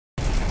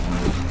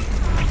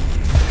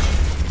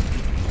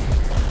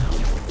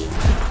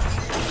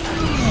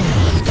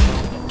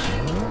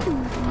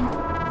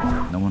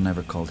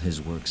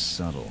his work's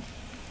subtle.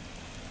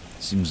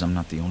 Seems I'm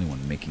not the only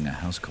one making a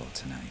house call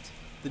tonight.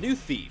 The new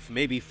Thief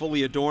may be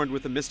fully adorned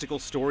with a mystical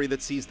story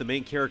that sees the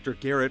main character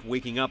Garrett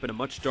waking up in a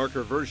much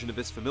darker version of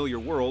his familiar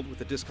world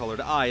with a discolored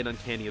eye and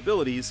uncanny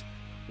abilities.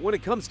 When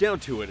it comes down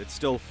to it, it's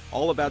still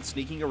all about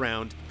sneaking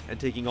around and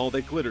taking all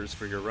that glitters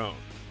for your own.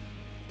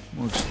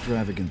 More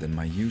extravagant than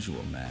my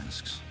usual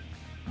masks.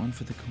 One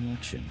for the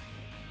collection.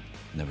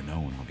 Never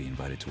know when I'll be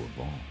invited to a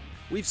ball.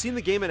 We've seen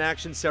the game in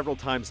action several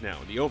times now,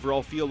 and the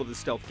overall feel of the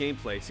stealth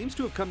gameplay seems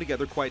to have come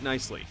together quite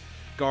nicely.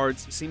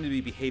 Guards seem to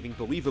be behaving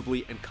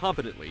believably and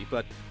competently,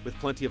 but with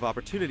plenty of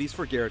opportunities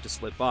for Garrett to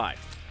slip by.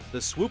 The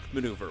swoop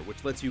maneuver,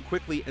 which lets you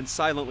quickly and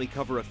silently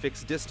cover a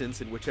fixed distance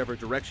in whichever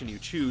direction you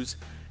choose,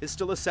 is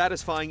still a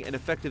satisfying and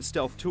effective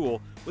stealth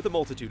tool with a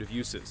multitude of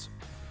uses.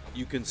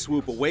 You can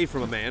swoop away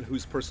from a man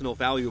whose personal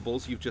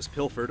valuables you've just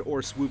pilfered,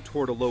 or swoop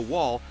toward a low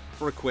wall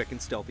for a quick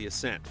and stealthy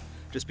ascent.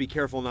 Just be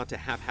careful not to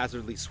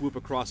haphazardly swoop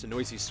across a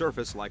noisy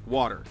surface like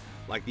water.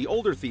 Like the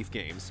older Thief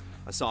games,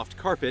 a soft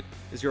carpet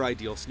is your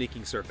ideal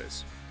sneaking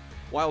surface.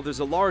 While there's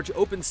a large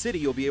open city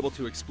you'll be able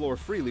to explore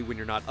freely when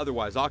you're not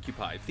otherwise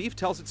occupied, Thief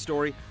tells its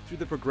story through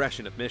the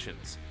progression of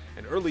missions.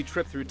 An early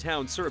trip through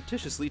town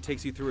surreptitiously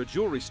takes you through a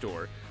jewelry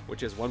store,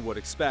 which, as one would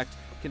expect,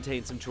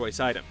 contains some choice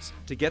items.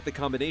 To get the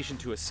combination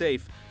to a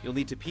safe, you'll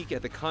need to peek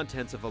at the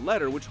contents of a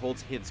letter which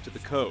holds hints to the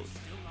code.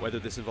 Whether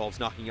this involves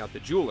knocking out the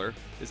jeweler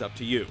is up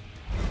to you.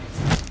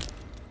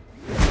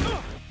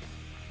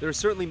 There are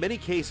certainly many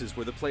cases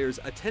where the player's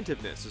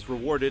attentiveness is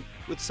rewarded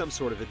with some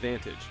sort of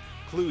advantage.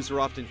 Clues are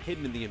often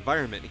hidden in the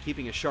environment, and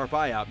keeping a sharp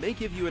eye out may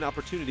give you an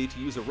opportunity to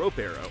use a rope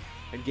arrow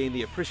and gain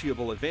the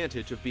appreciable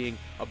advantage of being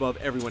above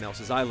everyone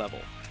else's eye level.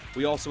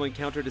 We also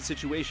encountered a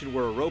situation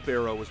where a rope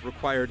arrow was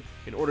required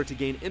in order to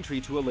gain entry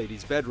to a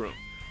lady's bedroom,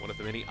 one of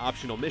the many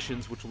optional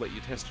missions which will let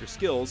you test your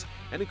skills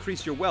and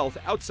increase your wealth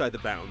outside the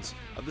bounds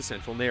of the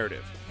central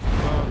narrative.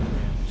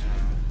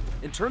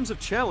 In terms of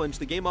challenge,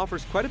 the game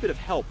offers quite a bit of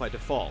help by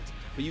default,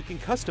 but you can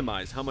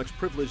customize how much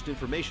privileged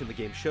information the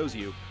game shows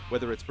you,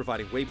 whether it's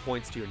providing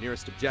waypoints to your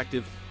nearest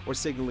objective or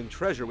signaling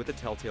treasure with a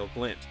telltale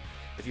glint.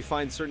 If you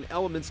find certain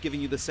elements giving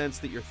you the sense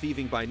that you're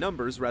thieving by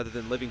numbers rather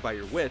than living by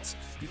your wits,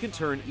 you can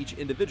turn each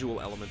individual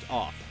element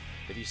off.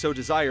 If you so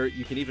desire,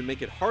 you can even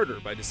make it harder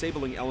by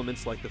disabling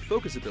elements like the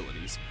focus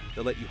abilities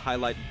that let you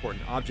highlight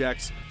important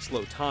objects,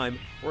 slow time,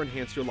 or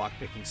enhance your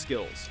lockpicking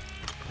skills.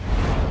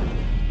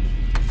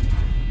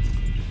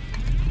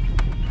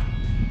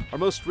 Our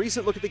most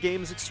recent look at the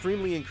game is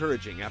extremely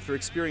encouraging after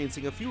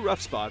experiencing a few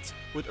rough spots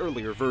with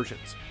earlier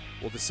versions.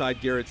 We'll decide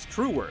Garrett's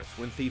true worth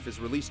when Thief is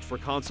released for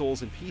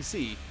consoles and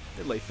PC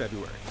in late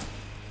February.